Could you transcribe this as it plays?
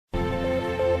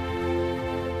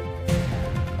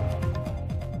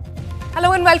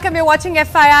Hello and welcome. You're watching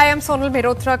FYI. I'm Sonal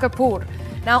Mehrotra Kapoor.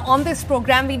 Now, on this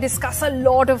program, we discuss a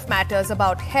lot of matters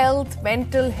about health,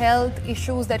 mental health,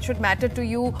 issues that should matter to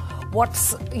you.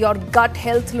 What's your gut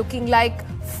health looking like?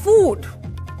 Food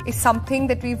is something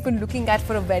that we've been looking at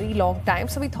for a very long time.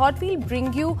 So we thought we'll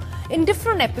bring you in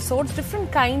different episodes,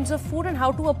 different kinds of food and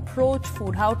how to approach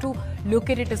food, how to look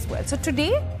at it as well. So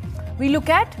today, we look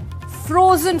at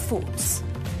frozen foods.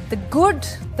 The good,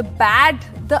 the bad,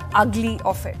 the ugly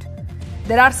of it.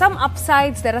 There are some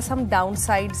upsides, there are some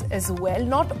downsides as well.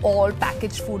 Not all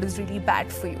packaged food is really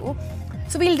bad for you.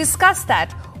 So we'll discuss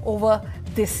that over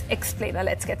this explainer.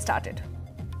 Let's get started.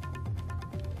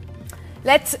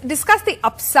 Let's discuss the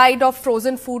upside of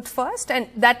frozen food first, and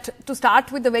that to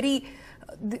start with the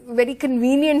very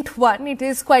convenient one. It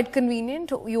is quite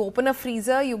convenient. You open a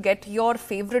freezer, you get your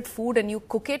favorite food and you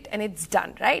cook it and it's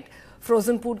done, right?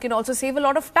 Frozen food can also save a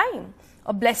lot of time.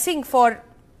 A blessing for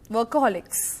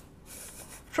workaholics.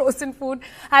 Frozen food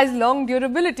has long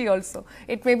durability also.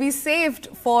 It may be saved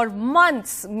for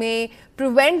months, may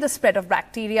prevent the spread of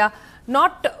bacteria,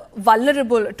 not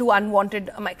vulnerable to unwanted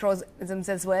microorganisms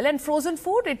as well. And frozen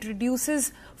food, it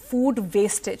reduces food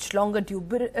wastage, longer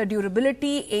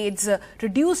durability, aids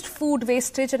reduced food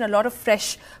wastage, and a lot of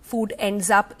fresh food ends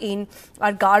up in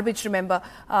our garbage, remember,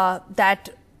 that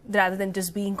rather than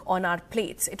just being on our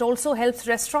plates. It also helps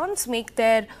restaurants make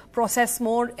their process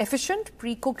more efficient,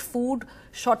 pre-cooked food,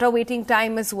 shorter waiting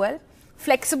time as well.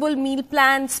 Flexible meal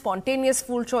plans, spontaneous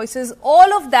food choices,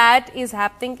 all of that is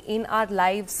happening in our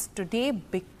lives today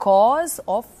because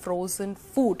of frozen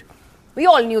food. We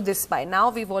all knew this by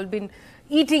now. We've all been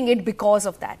eating it because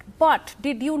of that. But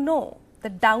did you know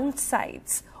the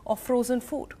downsides of frozen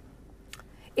food?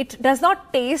 It does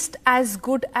not taste as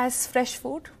good as fresh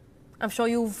food. I'm sure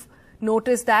you've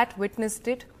noticed that, witnessed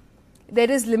it. There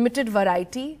is limited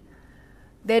variety.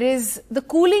 There is the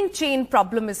cooling chain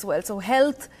problem as well. So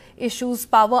health issues,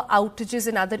 power outages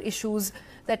and other issues.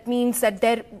 That means that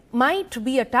there might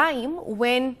be a time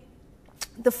when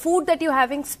the food that you're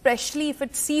having, especially if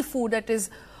it's seafood that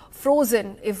is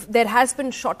frozen, if there has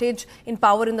been shortage in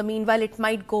power in the meanwhile, it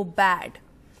might go bad,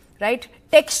 right?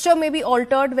 Texture may be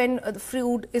altered when the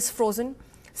food is frozen.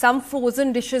 Some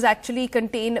frozen dishes actually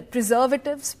contain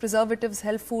preservatives. Preservatives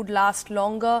help food last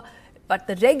longer, but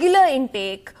the regular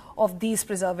intake of these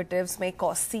preservatives may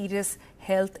cause serious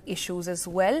health issues as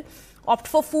well. Opt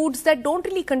for foods that don't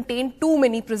really contain too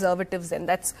many preservatives, and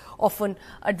that's often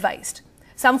advised.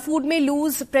 Some food may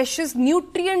lose precious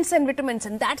nutrients and vitamins,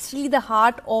 and that's really the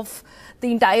heart of the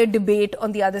entire debate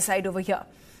on the other side over here.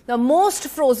 Now, most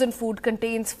frozen food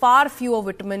contains far fewer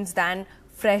vitamins than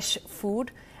fresh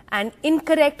food. And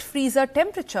incorrect freezer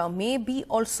temperature may be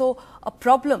also a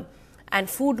problem, and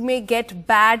food may get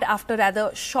bad after a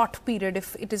rather short period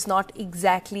if it is not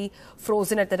exactly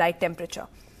frozen at the right temperature.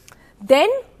 Then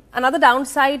another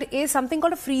downside is something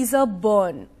called a freezer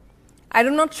burn.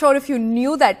 I'm not sure if you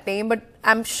knew that name, but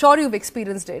I'm sure you've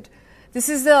experienced it. This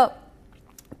is a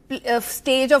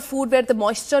stage of food where the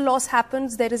moisture loss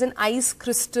happens. There is an ice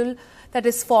crystal that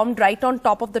is formed right on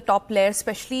top of the top layer,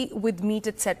 especially with meat,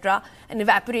 etc., and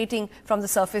evaporating from the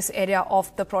surface area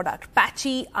of the product.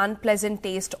 Patchy, unpleasant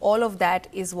taste, all of that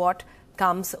is what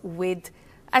comes with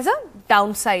as a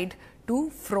downside to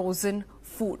frozen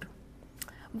food.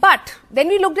 But then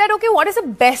we looked at, okay, what is the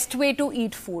best way to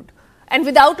eat food? And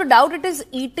without a doubt, it is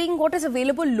eating what is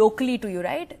available locally to you,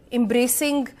 right?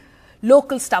 Embracing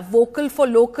local stuff. Vocal for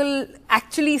local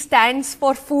actually stands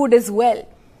for food as well.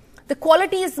 The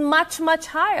quality is much, much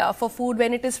higher for food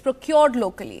when it is procured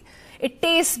locally. It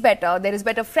tastes better, there is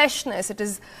better freshness,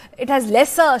 it has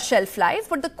lesser shelf life,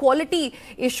 but the quality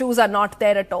issues are not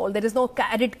there at all. There is no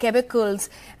added chemicals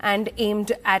and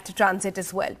aimed at transit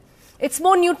as well. It's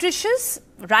more nutritious.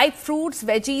 Ripe fruits,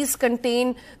 veggies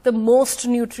contain the most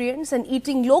nutrients, and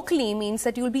eating locally means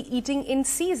that you'll be eating in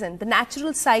season. The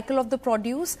natural cycle of the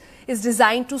produce is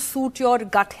designed to suit your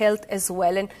gut health as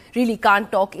well, and really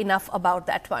can't talk enough about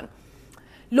that one.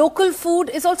 Local food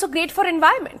is also great for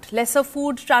environment. Lesser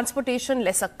food transportation,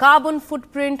 lesser carbon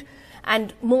footprint,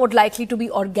 and more likely to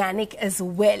be organic as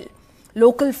well.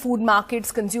 Local food markets,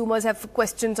 consumers have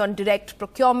questions on direct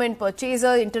procurement,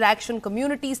 purchaser interaction,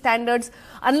 community standards,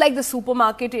 unlike the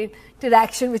supermarket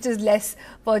interaction, which is less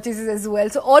purchases as well.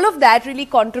 So all of that really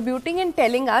contributing and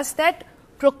telling us that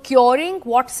procuring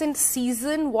what's in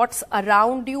season, what's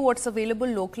around you, what's available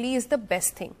locally is the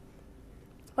best thing.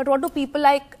 But what do people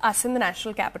like us in the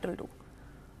national capital do?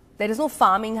 There is no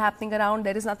farming happening around.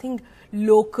 There is nothing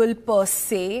local per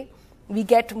se. We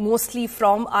get mostly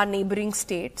from our neighboring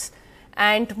states,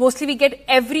 and mostly we get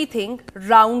everything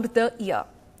round the year.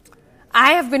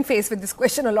 I have been faced with this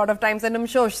question a lot of times, and I'm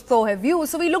sure so have you.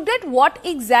 So we looked at what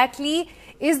exactly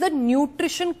is the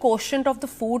nutrition quotient of the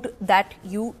food that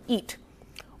you eat,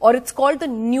 or it's called the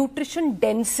nutrition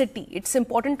density. It's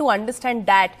important to understand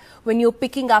that when you're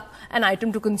picking up an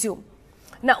item to consume.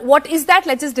 Now, what is that?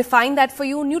 Let's just define that for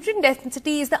you. Nutrient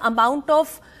density is the amount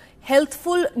of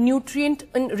healthful nutrient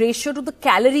in ratio to the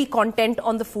calorie content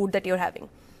on the food that you're having.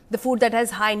 The food that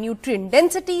has high nutrient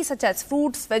density, such as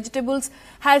fruits, vegetables,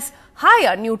 has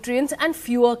higher nutrients and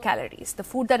fewer calories. The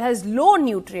food that has low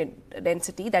nutrient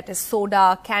density, that is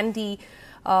soda, candy,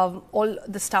 all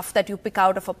the stuff that you pick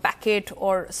out of a packet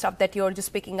or stuff that you're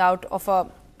just picking out of a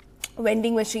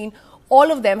vending machine,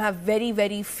 all of them have very,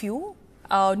 very few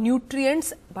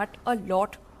nutrients but a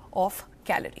lot of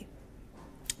calorie.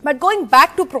 But going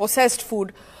back to processed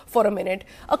food for a minute,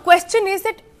 a question is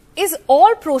that, is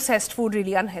all processed food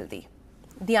really unhealthy?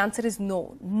 The answer is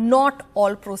no. Not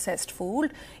all processed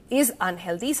food is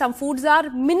unhealthy. Some foods are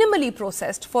minimally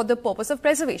processed for the purpose of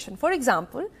preservation. For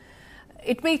example,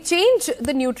 it may change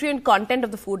the nutrient content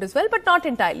of the food as well, but not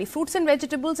entirely. Fruits and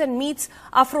vegetables and meats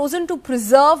are frozen to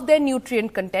preserve their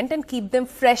nutrient content and keep them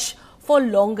fresh for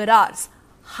longer hours.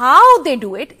 How they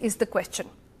do it is the question.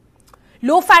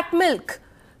 Low-fat milk,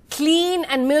 clean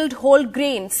and milled whole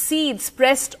grains, seeds,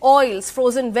 pressed oils,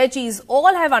 frozen veggies,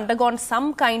 all have undergone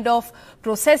some kind of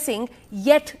processing,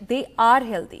 yet they are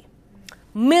healthy.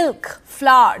 Milk,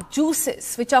 flour,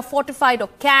 juices which are fortified or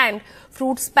canned,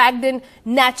 fruits packed in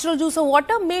natural juice or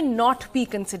water may not be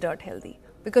considered healthy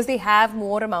because they have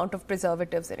more amount of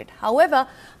preservatives in it. However,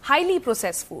 highly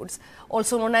processed foods,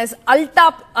 also known as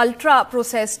ultra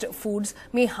processed foods,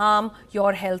 may harm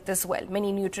your health as well.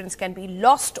 Many nutrients can be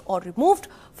lost or removed.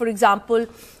 For example,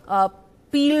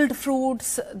 peeled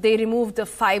fruits, they remove the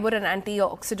fiber and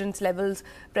antioxidants levels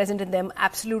present in them.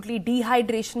 Absolutely,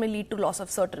 dehydration may lead to loss of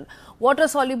certain water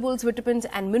solubles, vitamins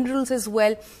and minerals as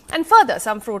well. And further,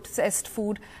 some processed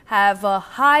food have a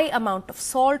high amount of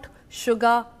salt,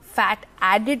 sugar, fat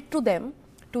added to them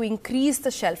to increase the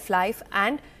shelf life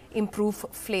and improve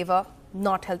flavor.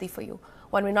 Not healthy for you.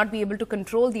 One may not be able to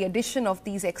control the addition of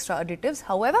these extra additives.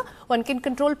 However, one can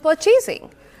control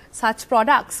purchasing such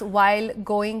products while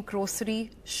going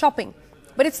grocery shopping.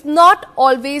 But it's not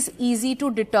always easy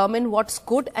to determine what's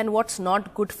good and what's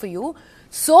not good for you.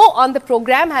 So on the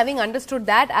program, having understood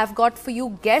that, I've got for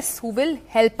you guests who will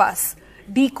help us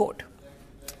decode.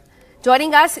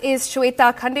 Joining us is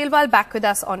Shweta Khandelwal, back with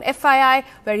us on FYI.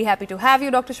 Very happy to have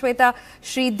you, Dr. Shweta.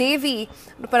 Shri Devi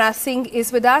Singh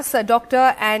is with us, a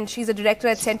doctor, and she's a director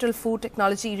at Central Food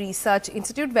Technology Research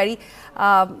Institute. Very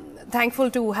thankful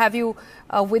to have you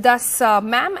with us,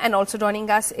 ma'am. And also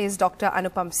joining us is Dr.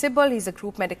 Anupam Sibal. He's a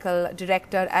group medical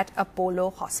director at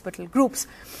Apollo Hospital Groups.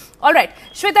 All right,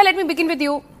 Shweta, let me begin with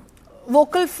you.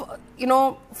 Vocal,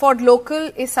 for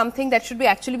local is something that should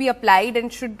actually be applied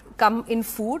and should come in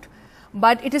food.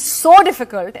 But it is so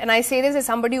difficult, and I say this as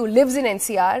somebody who lives in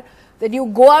NCR, that you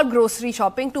go out grocery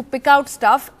shopping to pick out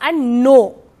stuff and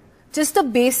no, just the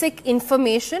basic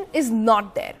information is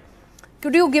not there.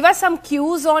 Could you give us some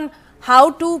cues on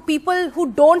how to people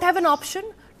who don't have an option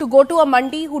to go to a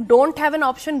mandi, who don't have an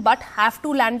option but have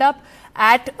to land up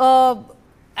at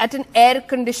an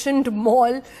air-conditioned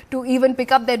mall to even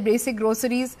pick up their basic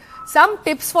groceries? Some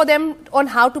tips for them on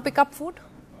how to pick up food?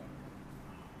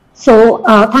 So,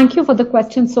 thank you for the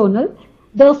question, Sonal.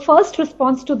 The first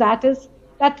response to that is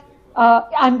that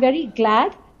I'm very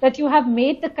glad that you have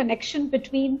made the connection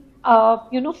between,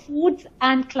 foods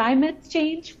and climate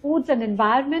change, foods and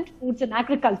environment, foods and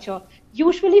agriculture.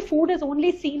 Usually, food is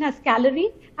only seen as calorie,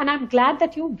 and I'm glad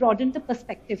that you broadened the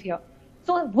perspective here.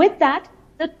 So, with that,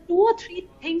 the 2 or 3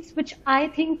 things which I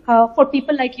think for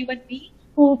people like you and me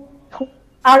who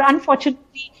are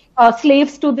unfortunately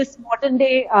slaves to this modern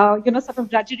day, sort of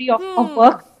drudgery of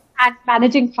work and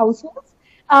managing households.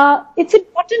 It's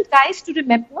important, guys, to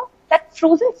remember that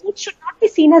frozen food should not be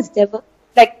seen as devil.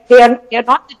 Like they are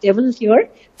not the devil here.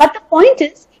 But the point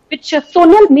is, which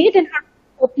Sonal made in her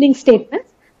opening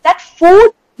statements, that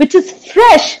food which is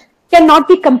fresh cannot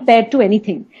be compared to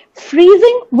anything.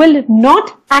 Freezing will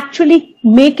not actually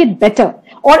make it better,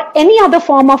 or any other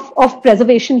form of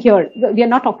preservation here. We are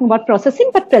not talking about processing,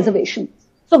 but preservation.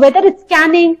 So whether it's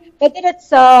canning, whether it's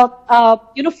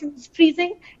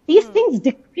freezing, these things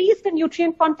decrease the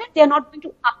nutrient content. They are not going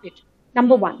to up it.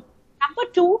 Number one.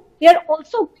 Number two, they are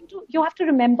also going to, you have to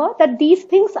remember that these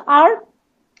things are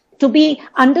to be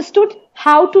understood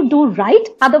how to do right.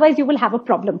 Otherwise, you will have a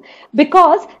problem,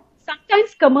 because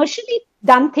sometimes commercially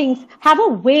done things, have a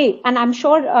way, and I'm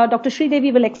sure Dr.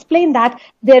 Sridevi will explain that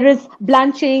there is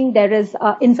blanching, there is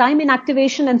enzyme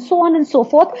inactivation, and so on and so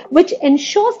forth, which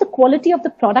ensures the quality of the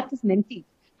product is maintained.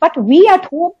 But we at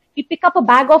home, we pick up a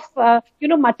bag of,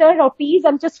 mutton or peas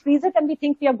and just freeze it and we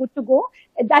think we are good to go.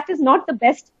 That is not the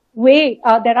best way.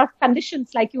 There are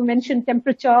conditions, like you mentioned,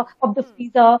 temperature of the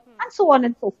freezer and so on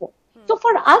and so forth. So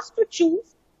for us to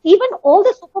choose, even all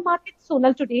the supermarkets,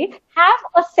 Sonal, today have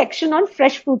a section on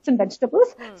fresh fruits and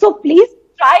vegetables. So please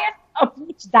try and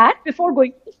approach that before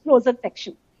going to the frozen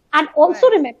section. And also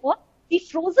remember, the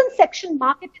frozen section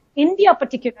market in India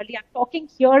particularly, I'm talking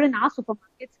here in our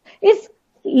supermarkets, is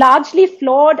largely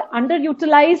flawed,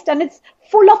 underutilized, and it's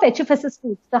full of HFSS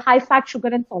foods, the high fat, sugar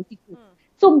and salty foods.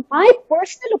 So my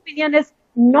personal opinion is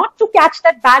not to catch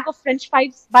that bag of French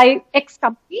fries by X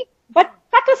company, but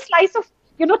cut a slice of,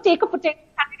 take a potato,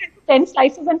 cut it into 10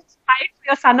 slices and fry it to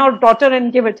your son or daughter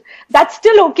and give it. That's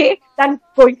still okay than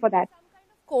going for that.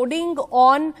 Coding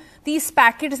on these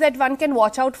packets that one can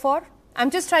watch out for?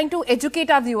 I'm just trying to educate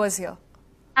our viewers here.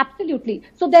 Absolutely.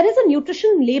 So there is a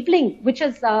nutrition labeling, which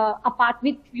is a part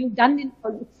which you've done in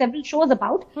several shows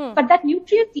about. But that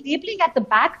nutrient labeling at the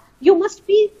back, you must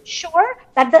be sure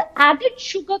that the added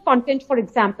sugar content, for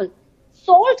example,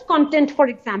 salt content, for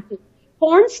example,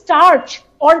 corn starch,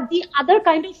 or the other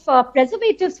kind of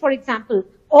preservatives, for example,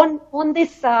 on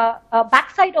this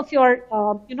backside of your,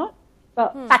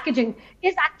 packaging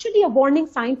is actually a warning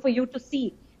sign for you to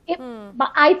see.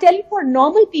 But I tell you, for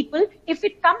normal people, if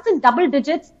it comes in double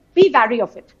digits, be wary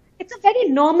of it. It's a very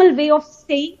normal way of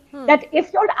saying that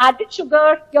if your added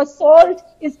sugar, your salt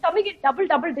is coming in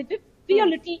double digits, be a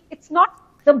little, it's not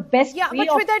the best way. Yeah,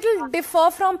 but that will differ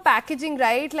from packaging,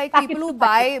 right? Like people who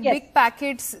buy big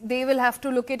packets, they will have to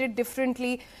look at it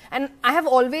differently. And I have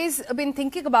always been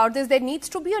thinking about this. There needs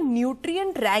to be a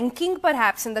nutrient ranking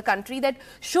perhaps in the country that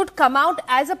should come out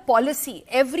as a policy.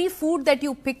 Every food that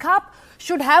you pick up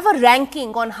should have a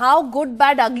ranking on how good,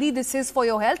 bad, ugly this is for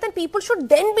your health, and people should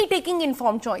then be taking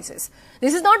informed choices.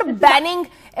 This is not banning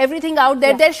everything out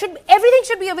there. Everything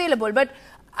should be available, but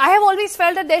I have always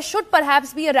felt that there should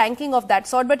perhaps be a ranking of that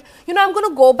sort. But, I'm going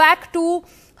to go back to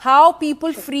how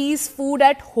people freeze food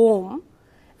at home.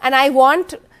 And I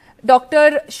want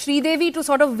Dr. Sridevi to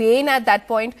sort of weigh in at that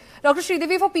point. Dr.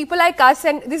 Sridevi, for people like us,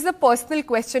 and this is a personal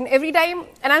question, every time,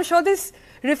 and I'm sure this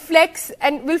reflects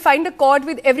and will find a chord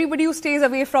with everybody who stays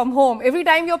away from home. Every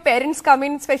time your parents come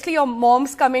in, especially your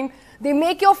moms come in, they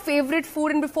make your favorite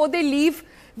food, and before they leave,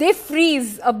 they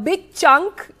freeze a big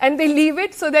chunk and they leave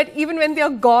it so that even when they are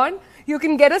gone, you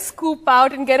can get a scoop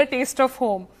out and get a taste of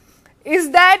home.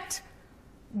 Is that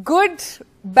good,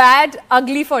 bad,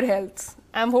 ugly for health?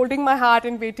 I'm holding my heart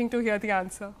and waiting to hear the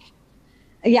answer.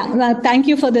 Yeah, thank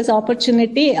you for this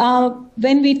opportunity.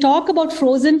 When we talk about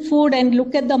frozen food and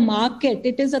look at the market,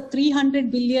 it is a $300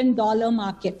 billion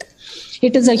market.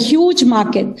 It is a huge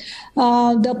market.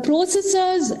 The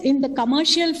processors in the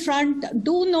commercial front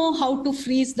do know how to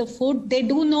freeze the food. They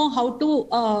do know how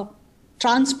to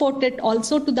transport it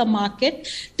also to the market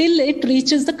till it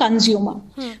reaches the consumer.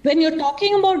 When you're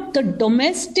talking about the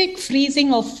domestic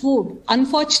freezing of food,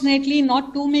 unfortunately,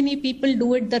 not too many people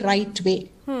do it the right way.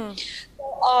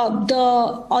 On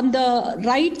the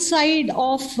right side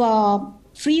of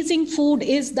freezing food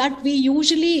is that we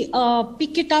usually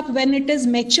pick it up when it is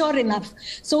mature enough.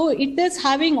 So it is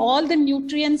having all the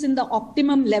nutrients in the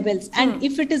optimum levels. And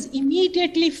if it is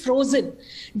immediately frozen,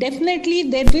 definitely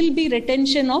there will be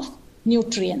retention of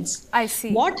nutrients. I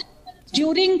see. What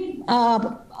during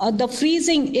the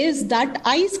freezing is that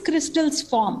ice crystals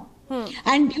form.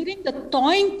 And during the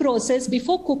thawing process,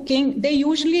 before cooking, they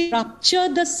usually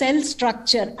rupture the cell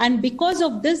structure. And because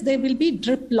of this, there will be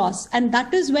drip loss. And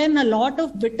that is when a lot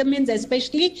of vitamins,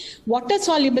 especially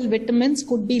water-soluble vitamins,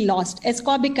 could be lost.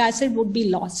 Ascorbic acid would be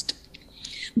lost.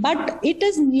 But it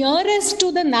is nearest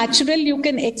to the natural you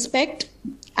can expect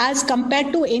as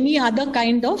compared to any other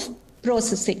kind of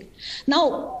processing.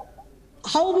 Now,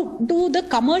 how do the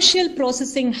commercial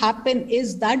processing happen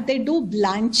is that they do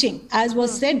blanching, as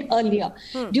was said earlier.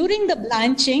 During the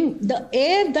blanching, the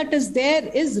air that is there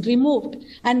is removed,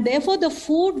 and therefore the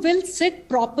food will sit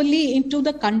properly into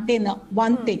the container.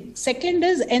 One thing. Second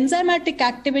is enzymatic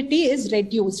activity is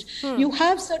reduced. You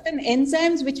have certain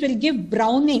enzymes which will give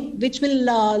browning, which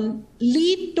will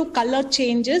lead to color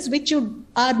changes, which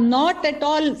are not at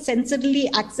all sensorily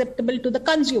acceptable to the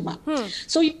consumer.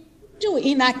 So you to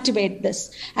inactivate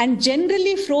this, and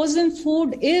generally frozen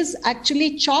food is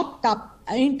actually chopped up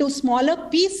into smaller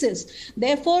pieces.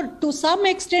 Therefore, to some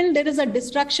extent, there is a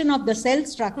destruction of the cell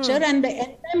structure and the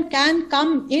enzyme can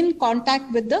come in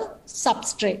contact with the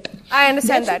substrate. I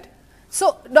understand that.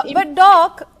 So, but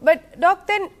doc,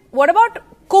 then what about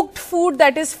cooked food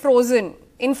that is frozen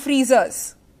in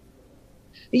freezers?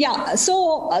 Yeah,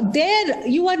 so there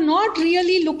you are not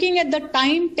really looking at the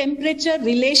time temperature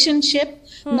relationship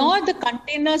nor the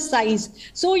container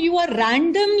size. So you are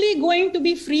randomly going to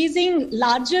be freezing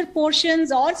larger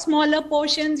portions or smaller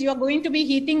portions. You are going to be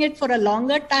heating it for a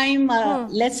longer time,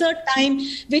 lesser time,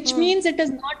 which means it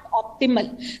is not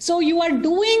optimal. So you are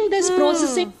doing this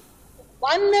processing.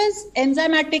 One is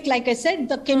enzymatic, like I said,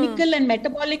 the chemical and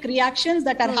metabolic reactions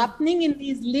that are happening in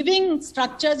these living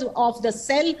structures of the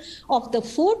cell of the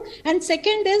food. And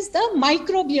second is the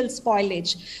microbial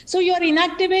spoilage. So you are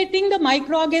inactivating the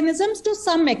microorganisms to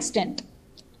some extent.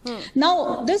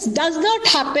 Now, this does not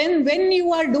happen when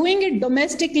you are doing it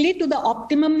domestically to the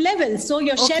optimum level. So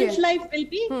your shelf life will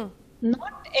be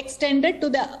not extended to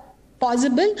the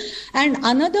possible. And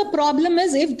another problem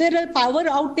is if there are power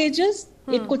outages,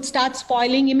 it could start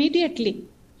spoiling immediately.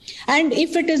 And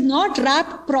if it is not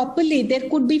wrapped properly, there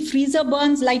could be freezer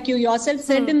burns, like you yourself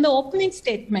said in the opening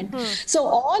statement. So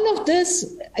all of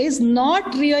this is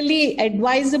not really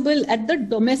advisable at the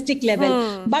domestic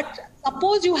level. But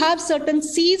suppose you have certain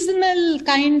seasonal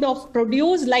kind of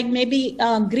produce, like maybe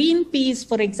green peas,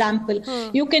 for example,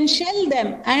 you can shell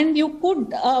them and you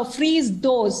could freeze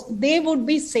those. They would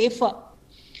be safer.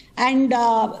 And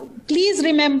please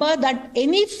remember that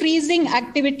any freezing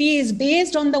activity is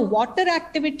based on the water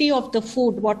activity of the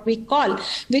food, what we call,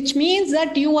 which means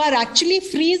that you are actually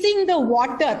freezing the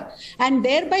water and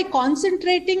thereby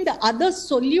concentrating the other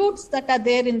solutes that are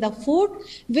there in the food,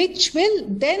 which will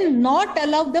then not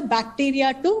allow the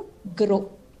bacteria to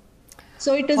grow.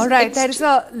 So it is all right. There is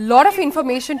a lot of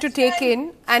information to take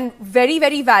in and very,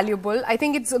 very valuable. I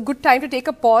think it's a good time to take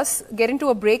a pause, get into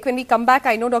a break. When we come back,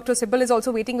 I know Dr. Sibal is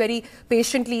also waiting very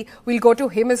patiently. We'll go to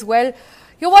him as well.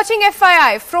 You're watching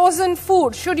FYI, frozen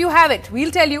food. Should you have it?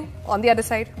 We'll tell you on the other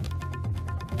side.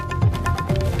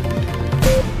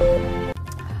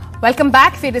 Welcome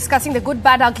back. We're discussing the good,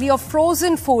 bad, ugly of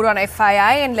frozen food on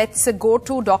FYI. And let's go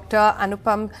to Dr.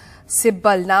 Anupam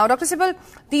Sibal. Now, Dr. Sibal,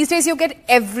 these days you get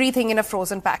everything in a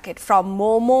frozen packet, from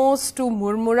momos to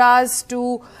murmuras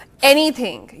to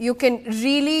anything. You can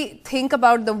really think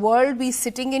about the world be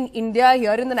sitting in India,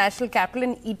 here in the national capital,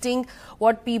 and eating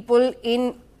what people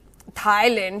in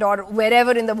Thailand or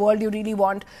wherever in the world you really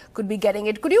want could be getting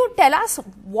it. Could you tell us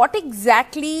what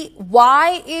exactly,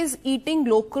 why is eating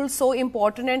local so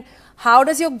important, and how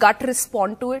does your gut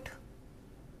respond to it?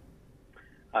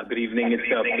 Good evening. It's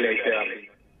a pleasure.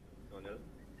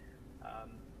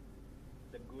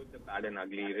 Bad and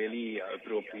ugly, really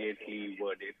appropriately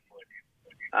worded.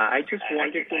 I just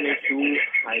wanted to make two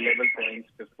high-level points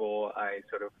before I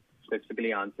sort of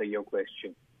specifically answer your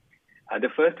question. The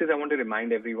first is I want to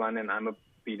remind everyone, and I'm a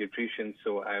pediatrician,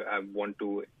 so I want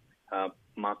to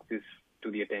mark this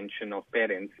to the attention of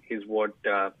parents, is what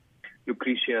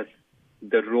Lucretius,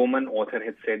 the Roman author,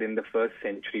 had said in the 1st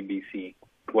century BC.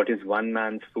 What is one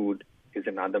man's food is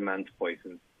another man's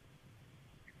poison.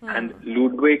 And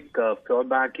Ludwig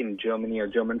Feuerbach in Germany, a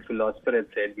German philosopher, had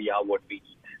said, we are what we eat.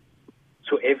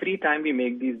 So every time we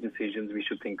make these decisions, we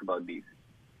should think about these.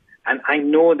 And I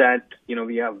know that, you know,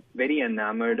 we are very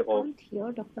enamored of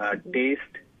taste,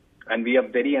 and we are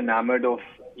very enamored of,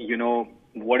 you know,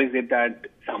 what is it that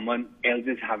someone else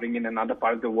is having in another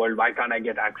part of the world? Why can't I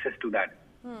get access to that?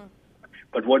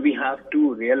 But what we have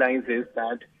to realize is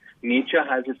that nature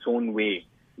has its own way.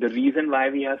 The reason why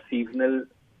we have seasonal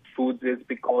foods is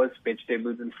because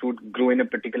vegetables and fruit grow in a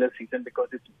particular season because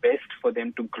it's best for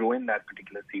them to grow in that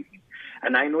particular season.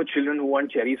 And I know children who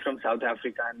want cherries from South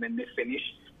Africa, and when they finish,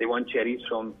 they want cherries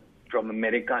from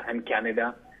America and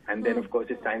Canada, and then of course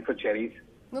it's time for cherries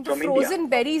from India. Frozen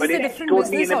berries but is a different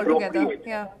business altogether.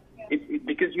 Yeah.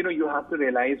 Because, you know, you have to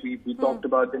realize we talked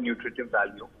about the nutritive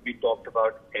value, we talked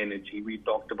about energy, we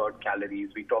talked about calories,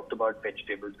 we talked about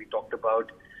vegetables, we talked about,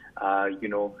 you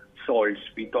know, salts,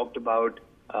 we talked about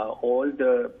all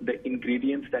the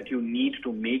ingredients that you need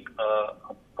to make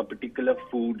a particular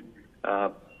food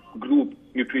group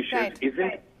nutritious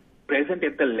isn't present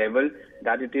at the level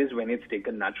that it is when it's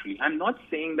taken naturally. I'm not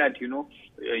saying that, you know,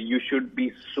 you should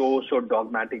be so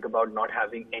dogmatic about not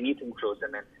having anything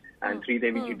frozen. And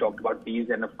Sridevi, you talked about peas,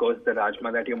 and of course the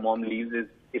rajma that your mom leaves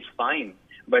is fine.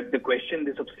 But the question,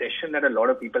 this obsession that a lot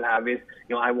of people have is,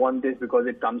 you know, I want this because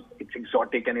it's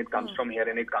exotic and it comes from here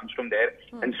and it comes from there.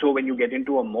 And so when you get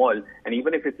into a mall, and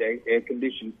even if it's air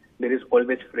conditioned, there is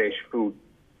always fresh fruit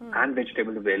and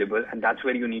vegetables available. And that's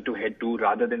where you need to head to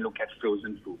rather than look at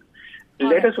frozen food.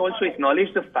 Let us also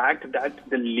acknowledge the fact that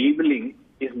the labeling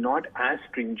is not as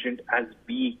stringent as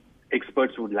we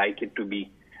experts would like it to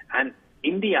be. And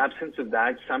in the absence of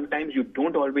that, sometimes you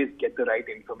don't always get the right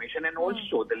information, and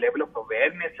also the level of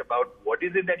awareness about what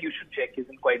is it that you should check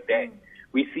isn't quite there.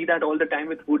 We see that all the time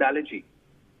with food allergy.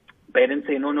 Parents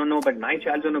say, no, but my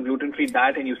child's on a gluten-free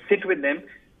diet, and you sit with them,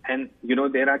 and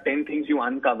there are 10 things you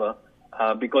uncover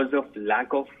because of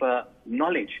lack of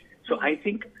knowledge. So I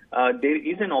think there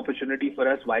is an opportunity for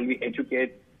us, while we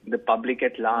educate the public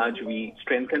at large, we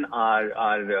strengthen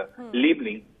our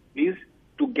labeling, is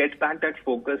to get back that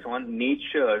focus on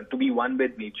nature, to be one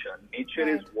with nature. Nature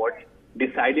is what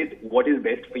decided what is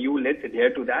best for you. Let's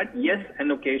adhere to that. Yes,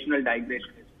 an occasional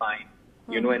digression is fine.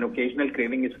 An occasional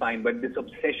craving is fine, but this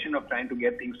obsession of trying to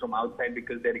get things from outside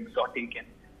because they're exotic and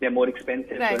they're more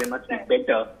expensive, so they must be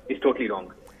better, is totally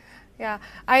wrong. Yeah,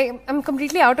 I am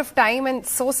completely out of time and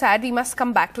so sad. We must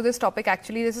come back to this topic.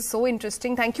 Actually, this is so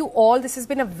interesting. Thank you all. This has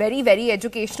been a very, very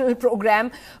educational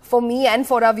program for me and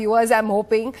for our viewers, I'm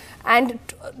hoping. And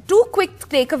two quick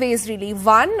takeaways, really.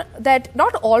 One, that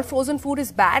not all frozen food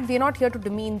is bad. We're not here to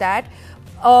demean that.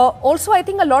 Also, I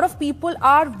think a lot of people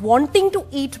are wanting to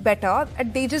eat better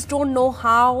and they just don't know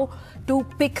how to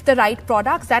pick the right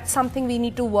products. That's something we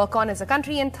need to work on as a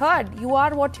country. And third, you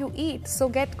are what you eat. So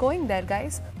get going there,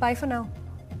 guys. Bye for now.